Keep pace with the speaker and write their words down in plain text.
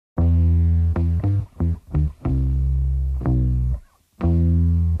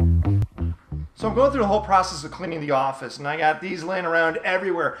So I'm going through the whole process of cleaning the office, and I got these laying around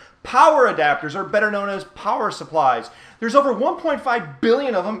everywhere. Power adapters, or better known as power supplies. There's over 1.5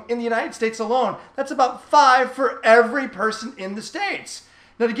 billion of them in the United States alone. That's about 5 for every person in the States.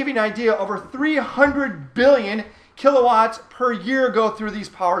 Now, to give you an idea, over 300 billion kilowatts per year go through these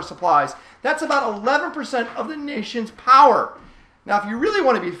power supplies. That's about 11% of the nation's power. Now, if you really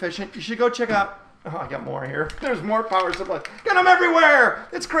want to be efficient, you should go check out, oh, I got more here. There's more power supplies. Got them everywhere.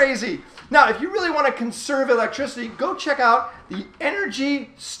 It's crazy. Now, if you really want to conserve electricity, go check out the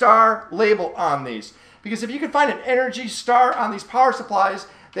Energy Star label on these. Because if you can find an Energy Star on these power supplies,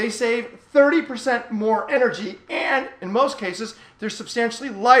 they save 30% more energy, and in most cases, they're substantially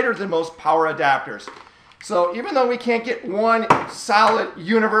lighter than most power adapters. So even though we can't get one solid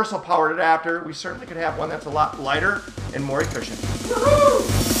universal powered adapter, we certainly could have one that's a lot lighter and more efficient.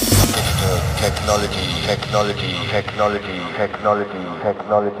 Technology, technology, technology, technology, technology,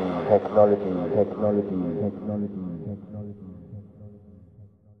 technology, technology, technology, technology.